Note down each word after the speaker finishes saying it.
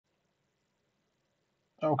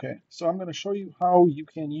Okay, so I'm going to show you how you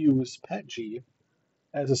can use PETG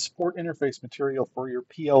as a support interface material for your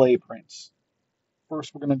PLA prints.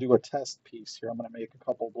 First, we're going to do a test piece here. I'm going to make a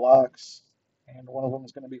couple blocks, and one of them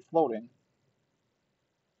is going to be floating.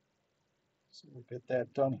 So we'll get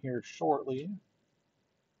that done here shortly.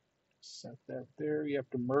 Set that there. You have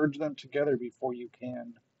to merge them together before you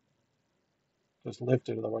can just lift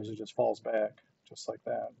it, otherwise it just falls back, just like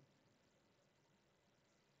that.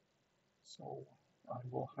 So I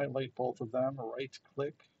will highlight both of them, right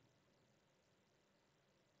click,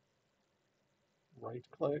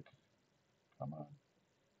 come on.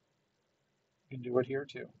 You can do it here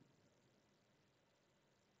too.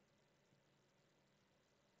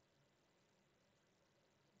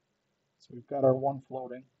 So we've got our one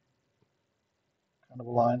floating, kind of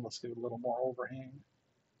aligned. Let's do a little more overhang.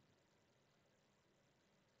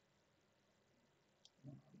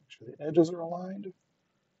 Make sure the edges are aligned.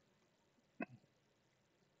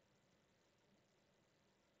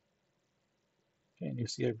 Okay, and you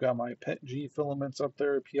see I've got my PETG filaments up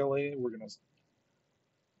there, PLA. We're going to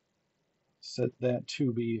set that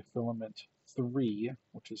to be filament 3,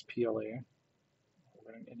 which is PLA.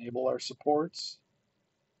 We're going to enable our supports.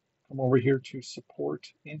 Come over here to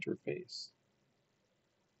support interface.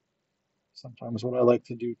 Sometimes what I like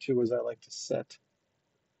to do too is I like to set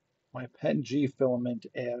my PETG filament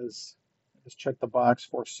as, just check the box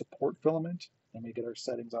for support filament, and we get our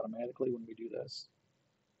settings automatically when we do this.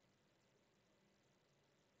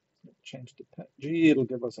 Change to PETG, it'll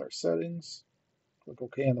give us our settings. Click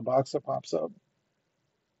OK and the box that pops up.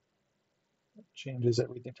 It changes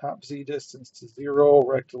everything. Top Z distance to 0,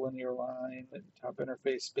 rectilinear line, top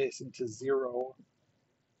interface spacing to 0.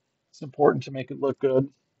 It's important to make it look good.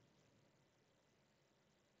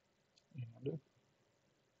 And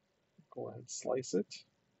go ahead, slice it.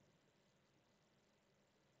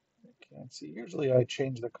 I can't see. Usually I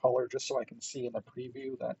change the color just so I can see in the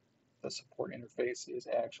preview that the support interface is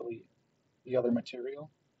actually the other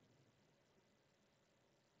material.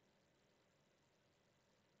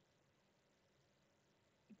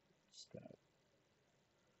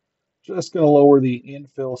 Just gonna lower the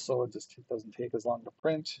infill so it just doesn't take as long to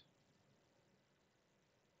print.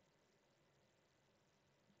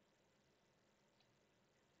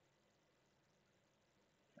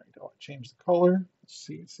 There we go. I changed the color. Let's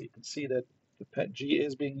see, so you can see that the PETG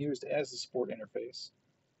is being used as the support interface.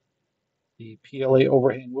 The PLA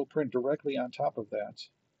overhang will print directly on top of that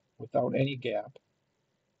without any gap.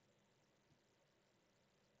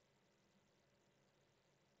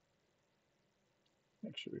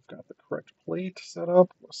 Make sure we've got the correct plate set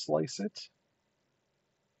up. We'll slice it.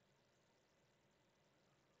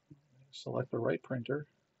 Select the right printer.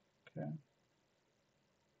 Okay.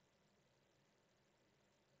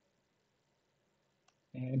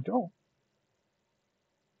 And go.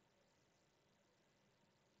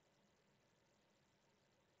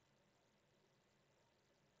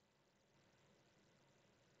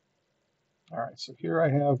 All right, so here I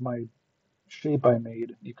have my shape I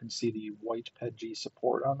made. You can see the white PETG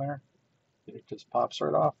support on there. It just pops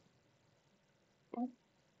right off. Boom.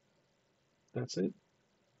 That's it.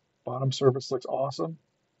 Bottom surface looks awesome.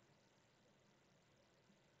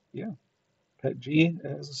 Yeah, PETG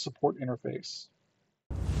as a support interface.